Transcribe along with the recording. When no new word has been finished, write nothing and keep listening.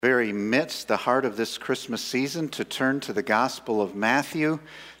Very midst, the heart of this Christmas season, to turn to the Gospel of Matthew,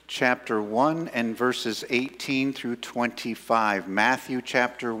 chapter 1 and verses 18 through 25. Matthew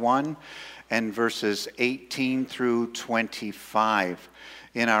chapter 1 and verses 18 through 25.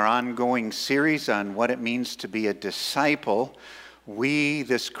 In our ongoing series on what it means to be a disciple, we,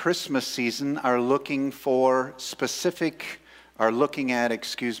 this Christmas season, are looking at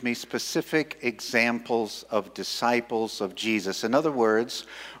specific examples of disciples of Jesus. In other words,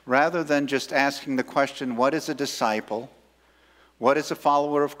 rather than just asking the question, what is a disciple? What is a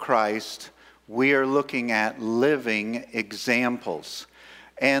follower of Christ? We are looking at living examples.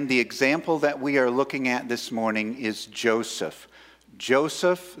 And the example that we are looking at this morning is Joseph.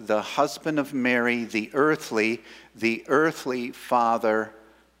 Joseph, the husband of Mary, the earthly father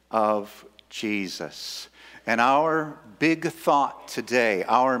of Jesus. And our big thought today,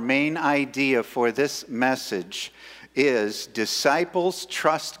 our main idea for this message is disciples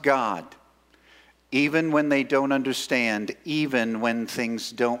trust God even when they don't understand, even when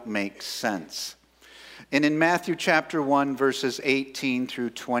things don't make sense. And in Matthew chapter 1, verses 18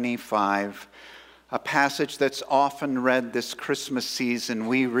 through 25, a passage that's often read this Christmas season,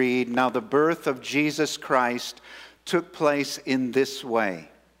 we read, "Now the birth of Jesus Christ took place in this way.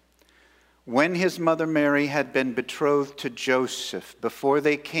 When his mother Mary had been betrothed to Joseph, before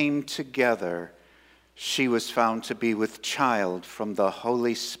they came together, she was found to be with child from the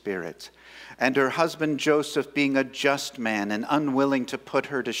Holy Spirit. And her husband Joseph, being a just man and unwilling to put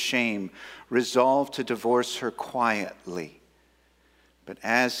her to shame, resolved to divorce her quietly. But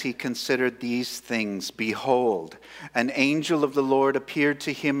as he considered these things, behold, an angel of the Lord appeared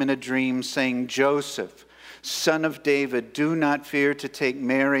to him in a dream, saying, 'Joseph, son of David, do not fear to take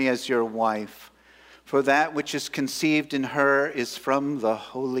Mary as your wife, for that which is conceived in her is from the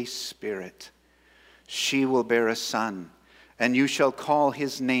Holy Spirit. She will bear a son, and you shall call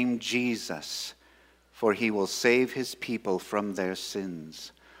his name Jesus, for he will save his people from their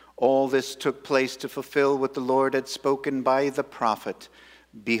sins.' All this took place to fulfill what the Lord had spoken by the prophet.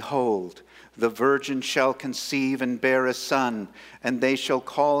 'Behold, the virgin shall conceive and bear a son, and they shall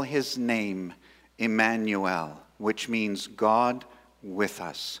call his name Emmanuel,' which means God with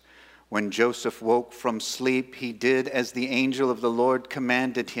us. When Joseph woke from sleep, he did as the angel of the Lord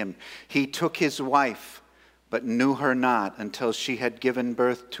commanded him. He took his wife, but knew her not until she had given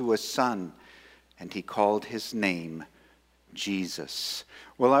birth to a son, and he called his name Jesus."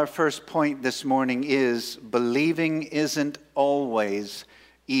 Well, our first point this morning is believing isn't always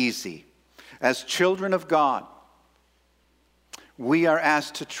easy. As children of God, we are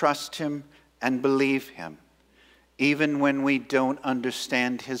asked to trust him and believe him, even when we don't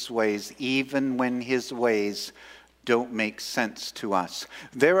understand his ways, even when his ways don't make sense to us.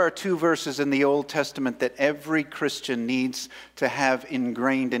 There are two verses in the Old Testament that every Christian needs to have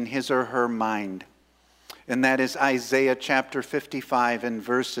ingrained in his or her mind, and that is Isaiah chapter 55 and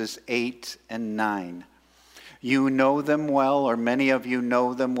verses 8 and 9. You know them well, or many of you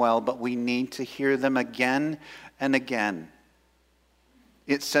know them well, but we need to hear them again and again.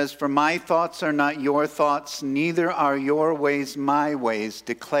 It says, "For my thoughts are not your thoughts, neither are your ways my ways,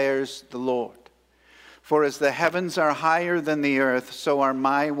 declares the Lord. For as the heavens are higher than the earth, so are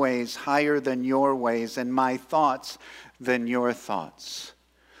my ways higher than your ways, and my thoughts than your thoughts."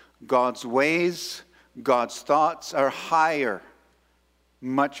 God's ways, God's thoughts are higher,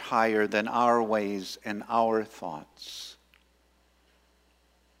 much higher than our ways and our thoughts.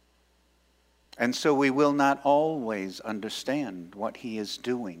 And so we will not always understand what he is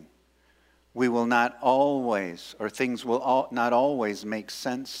doing. We will not always, or things will not always make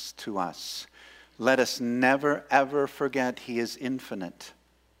sense to us. Let us never, ever forget he is infinite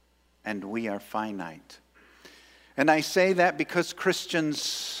and we are finite. And I say that because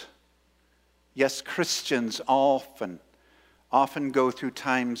Christians often go through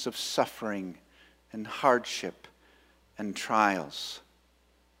times of suffering and hardship and trials.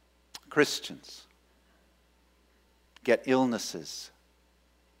 Christians get illnesses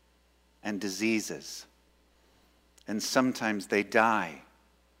and diseases, and sometimes they die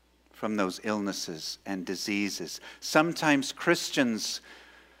from those illnesses and diseases. Sometimes Christians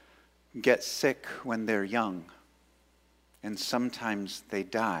get sick when they're young, and sometimes they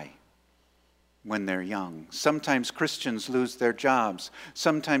die when they're young. Sometimes Christians lose their jobs.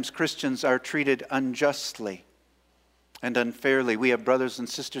 Sometimes Christians are treated unjustly and unfairly. We have brothers and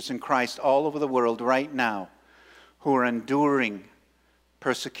sisters in Christ all over the world right now who are enduring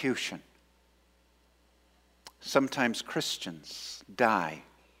persecution. Sometimes Christians die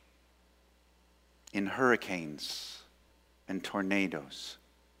in hurricanes and tornadoes.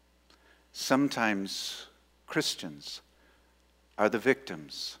 Sometimes Christians are the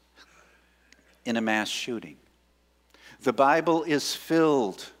victims in a mass shooting. The Bible is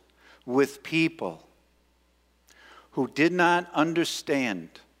filled with people who did not understand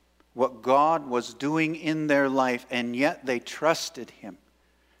what God was doing in their life, and yet they trusted Him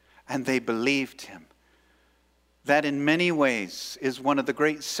and they believed Him. That in many ways is one of the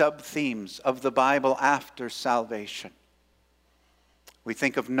great sub-themes of the Bible after salvation. We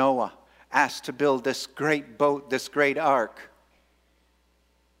think of Noah, asked to build this great boat, this great ark.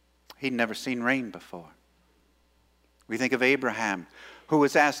 He'd never seen rain before. We think of Abraham, who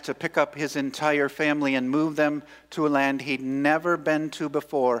was asked to pick up his entire family and move them to a land he'd never been to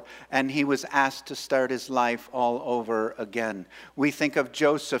before, and he was asked to start his life all over again. We think of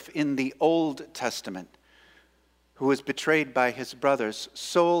Joseph in the Old Testament, who was betrayed by his brothers,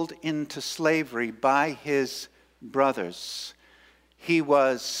 sold into slavery by his brothers. He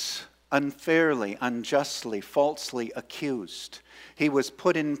was unfairly, unjustly, falsely accused. He was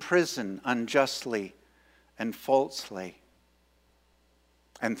put in prison unjustly and falsely.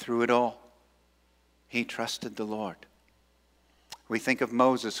 And through it all, he trusted the Lord. We think of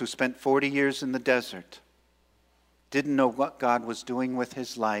Moses, who spent 40 years in the desert, didn't know what God was doing with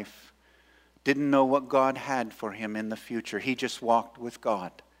his life, didn't know what God had for him in the future. He just walked with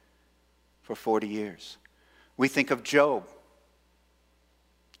God for 40 years. We think of Job.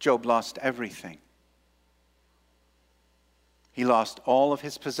 Job lost everything. He lost all of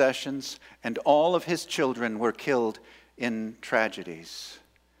his possessions, and all of his children were killed in tragedies.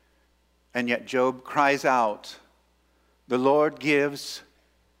 And yet Job cries out, "The Lord gives,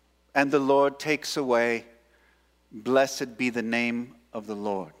 and the Lord takes away. Blessed be the name of the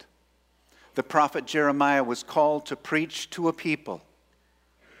Lord." The prophet Jeremiah was called to preach to a people,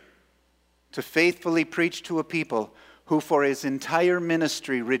 to faithfully preach to a people who for his entire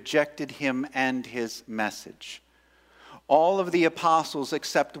ministry rejected him and his message. All of the apostles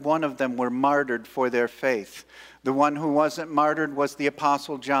except one of them were martyred for their faith. The one who wasn't martyred was the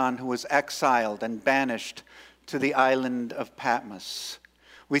apostle John, who was exiled and banished to the island of Patmos.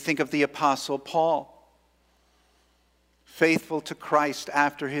 We think of the apostle Paul, faithful to Christ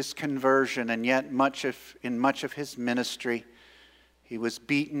after his conversion, and yet in much of his ministry, he was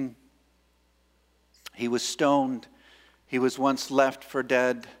beaten, he was stoned, he was once left for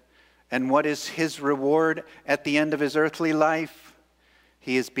dead. And what is his reward at the end of his earthly life?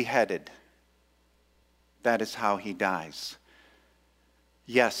 He is beheaded. That is how he dies.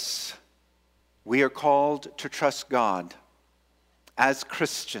 Yes, we are called to trust God as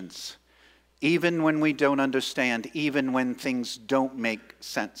Christians, even when we don't understand, even when things don't make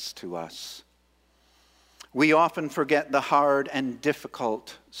sense to us. We often forget the hard and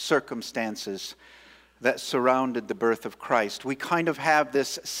difficult circumstances that surrounded the birth of Christ. We kind of have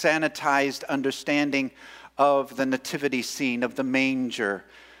this sanitized understanding of the nativity scene, of the manger.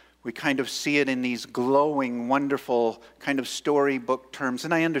 We kind of see it in these glowing, wonderful kind of storybook terms,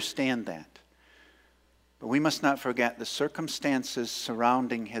 and I understand that. But we must not forget the circumstances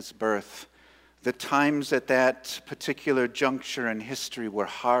surrounding his birth. The times at that particular juncture in history were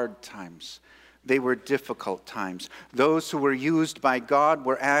hard times. They were difficult times. Those who were used by God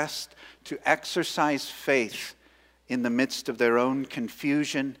were asked to exercise faith in the midst of their own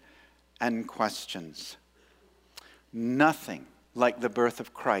confusion and questions. Nothing like the birth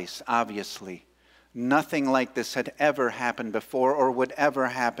of Christ, obviously. Nothing like this had ever happened before or would ever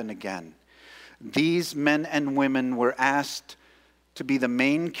happen again. These men and women were asked to be the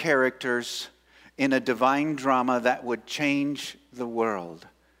main characters in a divine drama that would change the world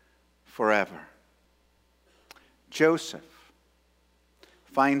forever. Joseph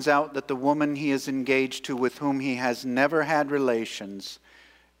finds out that the woman he is engaged to, with whom he has never had relations,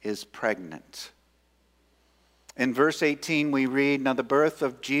 is pregnant. In verse 18 we read, "Now the birth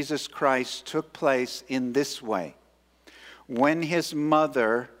of Jesus Christ took place in this way. When his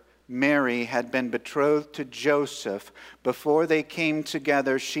mother, Mary, had been betrothed to Joseph, before they came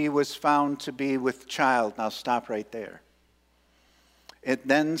together, she was found to be with child." Now stop right there. It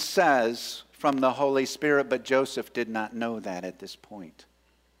then says, from the Holy Spirit, but Joseph did not know that at this point.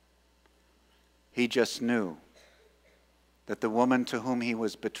 He just knew that the woman to whom he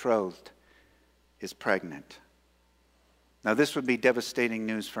was betrothed is pregnant. Now this would be devastating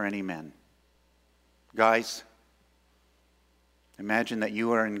news for any men. Guys, imagine that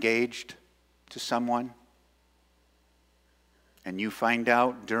you are engaged to someone and you find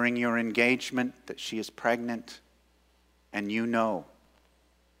out during your engagement that she is pregnant, and you know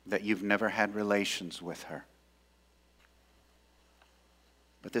that you've never had relations with her.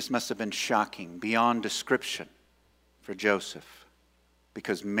 But this must have been shocking beyond description for Joseph,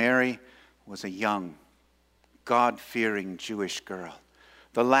 because Mary was a young, God-fearing Jewish girl,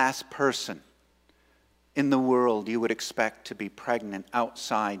 the last person in the world you would expect to be pregnant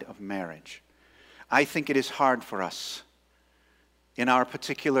outside of marriage. I think it is hard for us. In our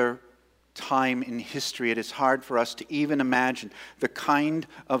particular time in history, it is hard for us to even imagine the kind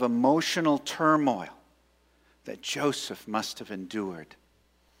of emotional turmoil that Joseph must have endured.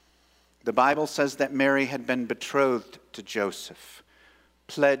 The Bible says that Mary had been betrothed to Joseph,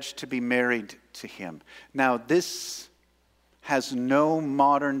 pledged to be married to him. Now, this has no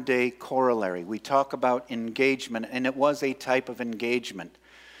modern day corollary. We talk about engagement, and it was a type of engagement,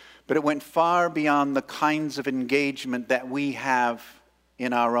 but it went far beyond the kinds of engagement that we have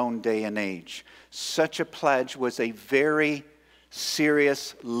in our own day and age. Such a pledge was a very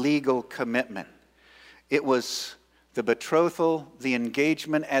serious legal commitment. It was the betrothal, the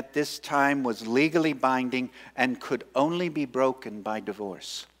engagement at this time was legally binding and could only be broken by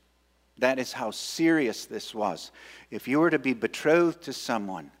divorce. That is how serious this was. If you were to be betrothed to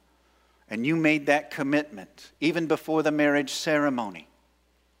someone and you made that commitment, even before the marriage ceremony,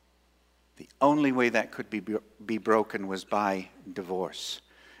 the only way that could be broken was by divorce.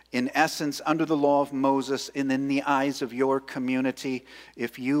 In essence, under the law of Moses and in the eyes of your community,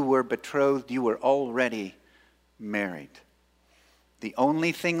 if you were betrothed, you were already married. The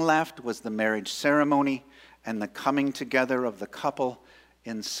only thing left was the marriage ceremony and the coming together of the couple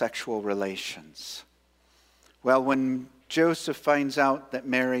in sexual relations. Well, when Joseph finds out that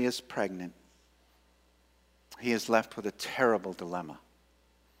Mary is pregnant, he is left with a terrible dilemma.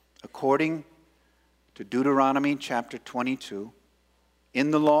 According to Deuteronomy chapter 22, in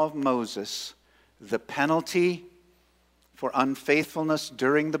the law of Moses, the penalty for unfaithfulness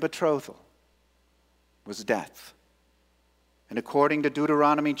during the betrothal was death. And according to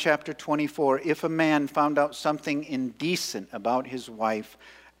Deuteronomy chapter 24, if a man found out something indecent about his wife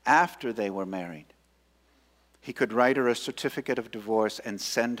after they were married, he could write her a certificate of divorce and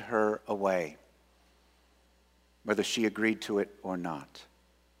send her away, whether she agreed to it or not.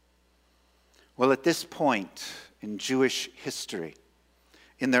 Well, at this point in Jewish history,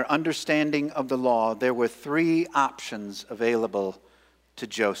 in their understanding of the law, there were three options available to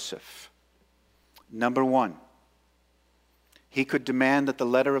Joseph. Number one, he could demand that the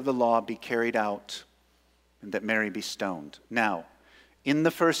letter of the law be carried out and that Mary be stoned. Now, in the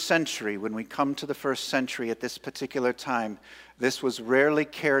first century, when we come to the first century at this particular time, this was rarely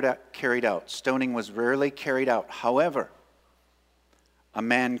carried out. Stoning was rarely carried out. However, a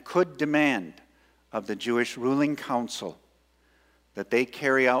man could demand of the Jewish ruling council that they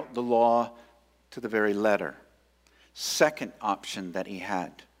carry out the law to the very letter. Second option that he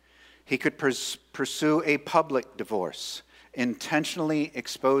had, he could pursue a public divorce, intentionally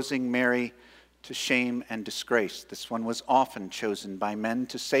exposing Mary to shame and disgrace. This one was often chosen by men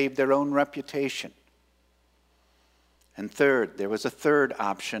to save their own reputation. And third, there was a third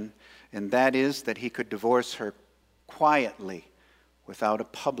option, and that is that he could divorce her quietly without a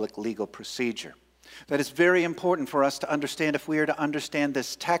public legal procedure. That is very important for us to understand if we are to understand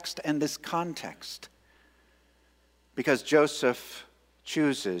this text and this context, because Joseph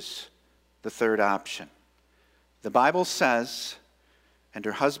chooses the third option. The Bible says, and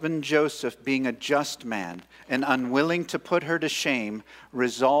her husband Joseph, being a just man and unwilling to put her to shame,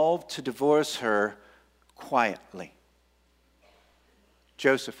 resolved to divorce her quietly.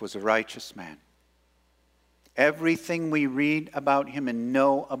 Joseph was a righteous man. Everything we read about him and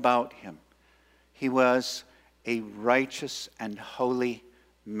know about him, he was a righteous and holy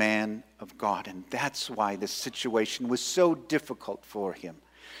man of God. And that's why this situation was so difficult for him.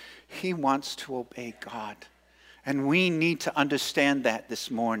 He wants to obey God. And we need to understand that this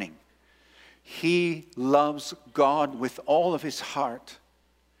morning. He loves God with all of his heart.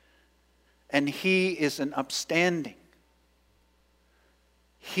 And he is an upstanding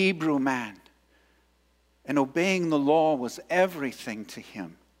Hebrew man. And obeying the law was everything to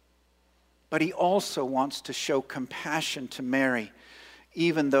him. But he also wants to show compassion to Mary,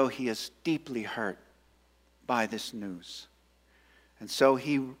 even though he is deeply hurt by this news. And so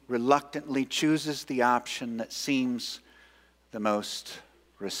he reluctantly chooses the option that seems the most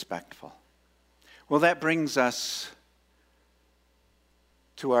respectful. Well, that brings us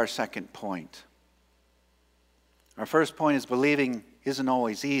to our second point. Our first point is believing isn't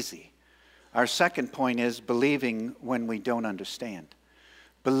always easy. Our second point is believing when we don't understand.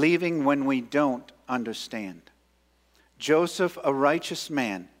 Believing when we don't understand. Joseph, a righteous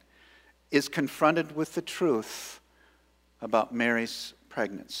man, is confronted with the truth about Mary's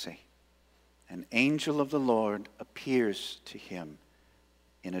pregnancy. An angel of the Lord appears to him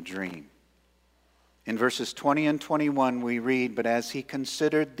in a dream. In verses 20 and 21 we read, "But as he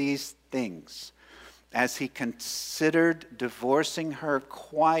considered these things, as he considered divorcing her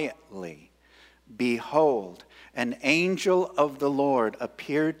quietly, behold, an angel of the Lord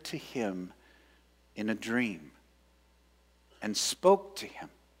appeared to him in a dream and spoke to him,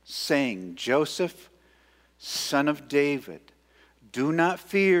 saying, Joseph, son of David, do not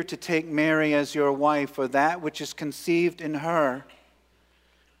fear to take Mary as your wife, for that which is conceived in her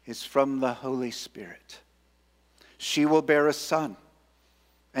is from the Holy Spirit. She will bear a son,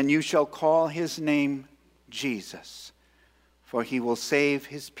 and you shall call his name Jesus, for he will save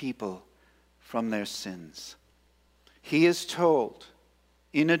his people from their sins. He is told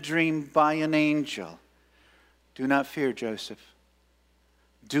in a dream by an angel, do not fear, Joseph.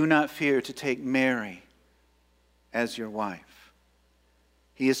 Do not fear to take Mary as your wife.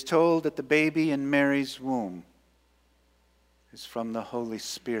 He is told that the baby in Mary's womb is from the Holy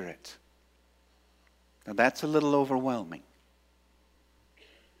Spirit. Now that's a little overwhelming.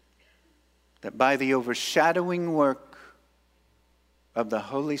 That by the overshadowing work of the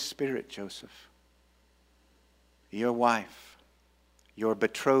Holy Spirit, Joseph, your wife, your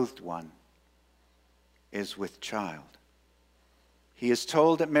betrothed one, is with child. He is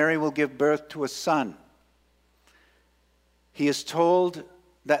told that Mary will give birth to a son. He is told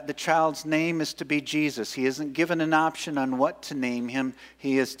that the child's name is to be Jesus. He isn't given an option on what to name him.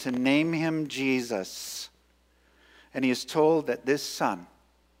 He is to name him Jesus. And he is told that this son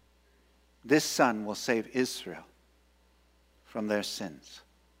will save Israel from their sins.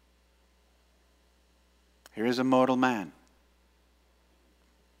 Here is a mortal man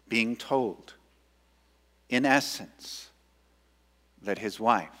being told, in essence, that his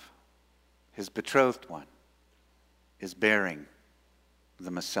wife, his betrothed one, is bearing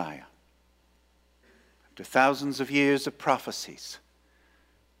the Messiah. After thousands of years of prophecies,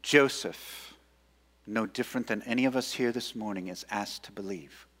 Joseph, no different than any of us here this morning, is asked to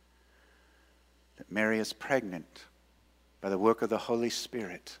believe that Mary is pregnant by the work of the Holy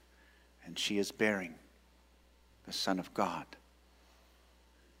Spirit, and she is bearing the Son of God.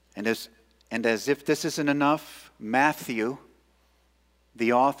 And as if this isn't enough, Matthew,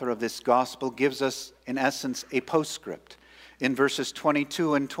 the author of this gospel, gives us, in essence, a postscript. In verses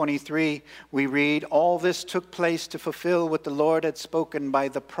 22 and 23, we read, all this took place to fulfill what the Lord had spoken by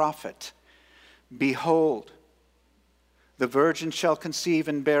the prophet. Behold, the virgin shall conceive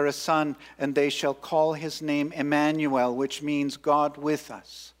and bear a son, and they shall call his name Emmanuel, which means God with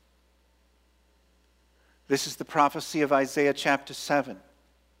us. This is the prophecy of Isaiah chapter 7.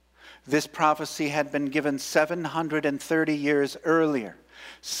 This prophecy had been given 730 years earlier.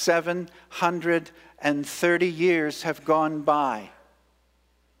 730 years have gone by.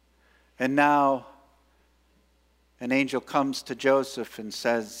 And now an angel comes to Joseph and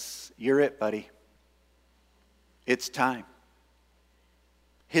says, you're it, buddy. It's time.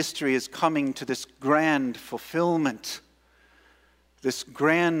 History is coming to this grand fulfillment, this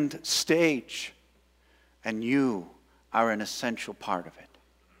grand stage, and you are an essential part of it.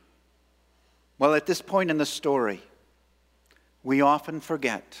 Well, at this point in the story, we often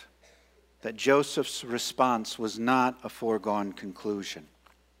forget that Joseph's response was not a foregone conclusion.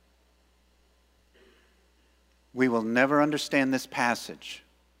 We will never understand this passage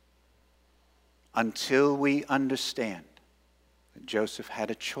until we understand that Joseph had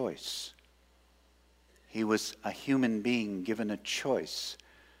a choice. He was a human being given a choice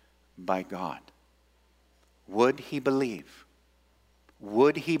by God. Would he believe?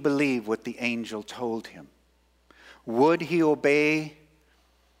 Would he believe what the angel told him? Would he obey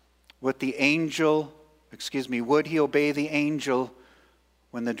would he obey the angel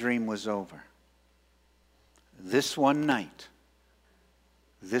when the dream was over? This one night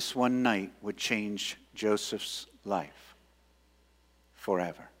would change Joseph's life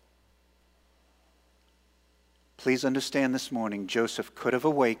forever. Please understand this morning, Joseph could have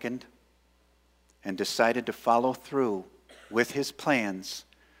awakened and decided to follow through with his plans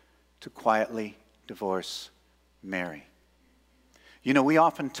to quietly divorce Mary. You know, we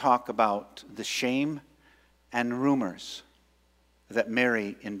often talk about the shame and rumors that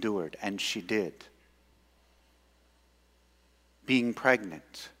Mary endured, and she did. Being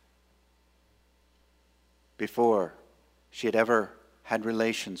pregnant before she had ever had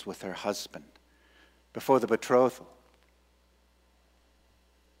relations with her husband, before the betrothal.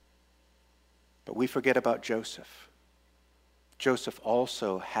 But we forget about Joseph. Joseph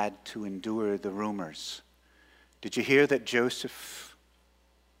also had to endure the rumors. Did you hear that Joseph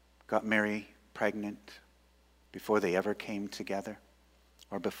got Mary pregnant before they ever came together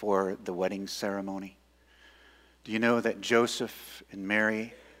or before the wedding ceremony? Do you know that Joseph and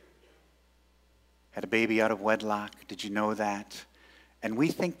Mary had a baby out of wedlock? Did you know that? And we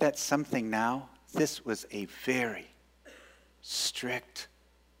think that's something now. This was a very strict,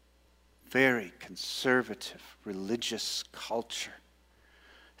 very conservative religious culture.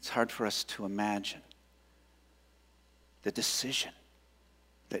 It's hard for us to imagine the decision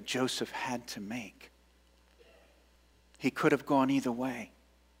that Joseph had to make. He could have gone either way.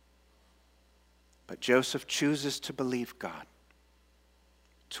 But Joseph chooses to believe God,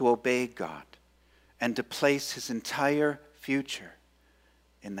 to obey God, and to place his entire future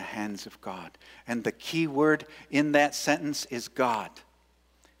in the hands of God. And the key word in that sentence is God.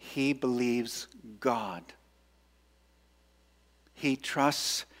 He believes God. He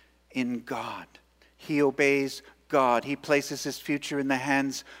trusts in God. He obeys God. He places his future in the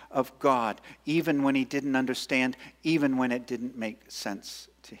hands of God, even when he didn't understand, even when it didn't make sense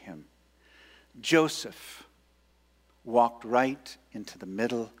to him. Joseph walked right into the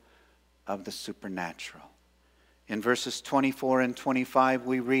middle of the supernatural. In verses 24 and 25,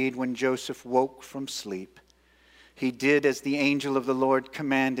 we read, when Joseph woke from sleep, he did as the angel of the Lord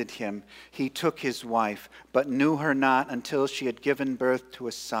commanded him. He took his wife, but knew her not until she had given birth to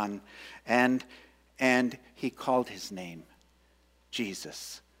a son, and he called his name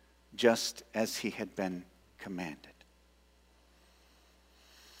Jesus, just as he had been commanded.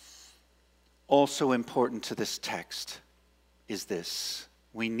 Also important to this text is this.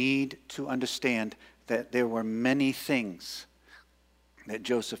 We need to understand that there were many things that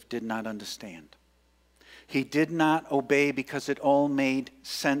Joseph did not understand. He did not obey because it all made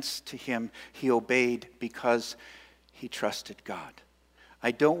sense to him. He obeyed because he trusted God.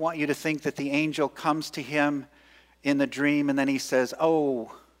 I don't want you to think that the angel comes to him in the dream and then he says,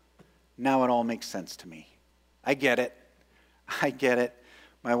 oh, now it all makes sense to me. I get it. I get it.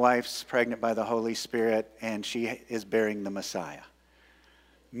 My wife's pregnant by the Holy Spirit and she is bearing the Messiah.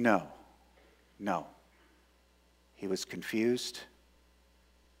 No. He was confused.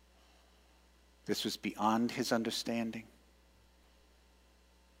 This was beyond his understanding.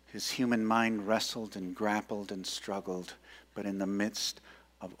 His human mind wrestled and grappled and struggled, but in the midst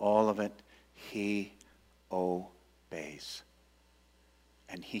of all of it, he obeys.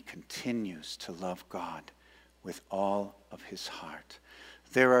 And he continues to love God with all of his heart.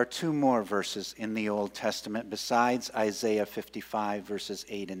 There are two more verses in the Old Testament besides Isaiah 55, verses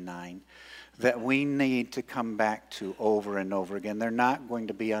 8 and 9, that we need to come back to over and over again. They're not going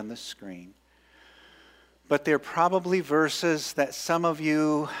to be on the screen. But they're probably verses that some of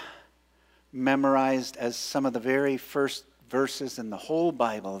you memorized as some of the very first verses in the whole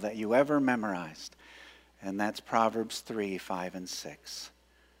Bible that you ever memorized. And that's Proverbs 3, 5, and 6.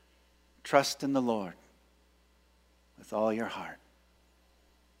 Trust in the Lord with all your heart.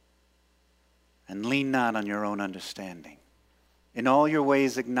 And lean not on your own understanding. In all your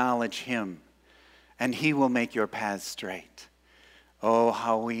ways acknowledge him, and he will make your paths straight. Oh,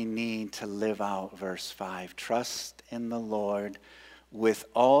 how we need to live out verse 5. Trust in the Lord with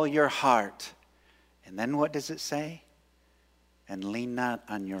all your heart. And then what does it say? And lean not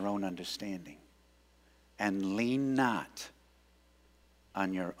on your own understanding. And lean not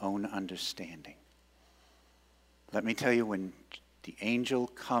on your own understanding. Let me tell you, when the angel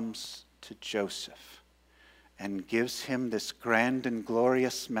comes to Joseph and gives him this grand and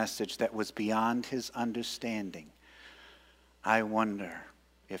glorious message that was beyond his understanding, I wonder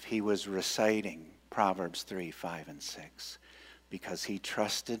if he was reciting Proverbs 3, 5, and 6 because he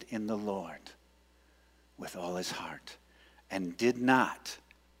trusted in the Lord with all his heart and did not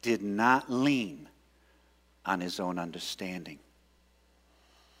lean on his own understanding.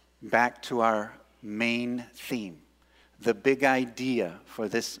 Back to our main theme, the big idea for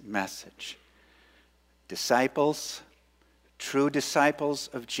this message. Disciples, true disciples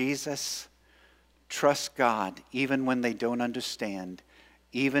of Jesus, trust God even when they don't understand,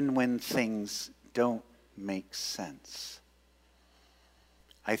 even when things don't make sense.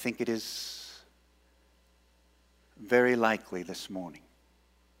 I think it is very likely this morning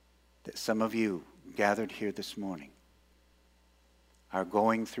that some of you gathered here this morning are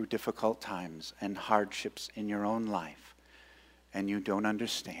going through difficult times and hardships in your own life, and you don't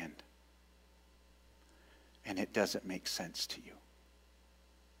understand, and it doesn't make sense to you.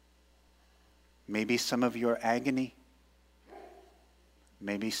 Maybe some of your agony,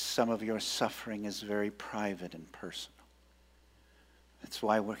 maybe some of your suffering is very private and personal. That's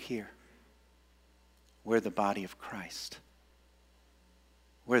why we're here. We're the body of Christ.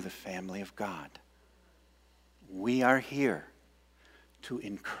 We're the family of God. We are here to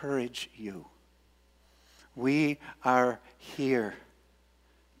encourage you. We are here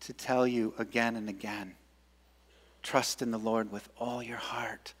to tell you again and again, trust in the Lord with all your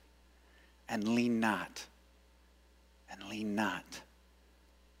heart and lean not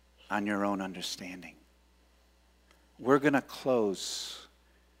on your own understanding. We're going to close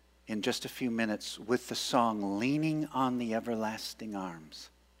in just a few minutes with the song, Leaning on the Everlasting Arms.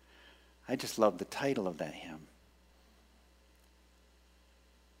 I just love the title of that hymn.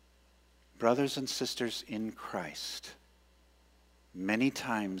 Brothers and sisters in Christ, many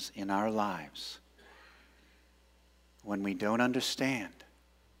times in our lives, when we don't understand,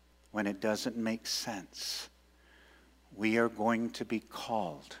 when it doesn't make sense, we are going to be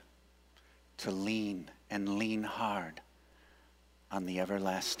called to lean and lean hard on the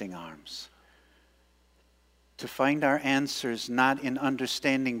everlasting arms. To find our answers not in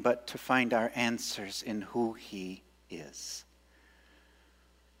understanding, but to find our answers in who He is.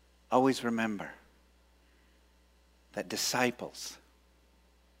 Always remember that disciples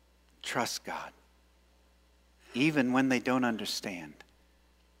trust God, even when they don't understand,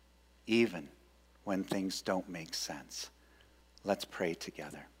 even when things don't make sense. Let's pray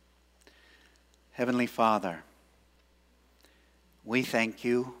together. Heavenly Father, we thank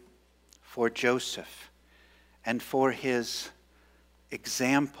you for Joseph and for his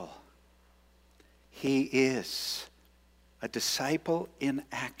example. He is a disciple in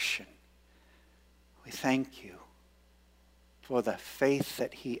action. We thank you for the faith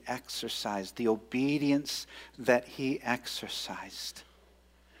that he exercised, the obedience that he exercised,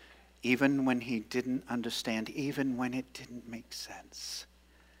 even when he didn't understand, even when it didn't make sense.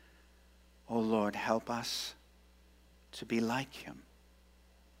 Oh Lord, help us to be like him.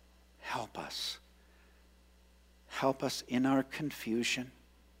 Help us. Help us in our confusion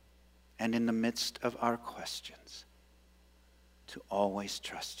and in the midst of our questions to always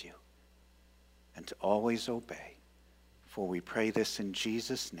trust you and to always obey. For we pray this in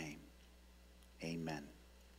Jesus' name. Amen.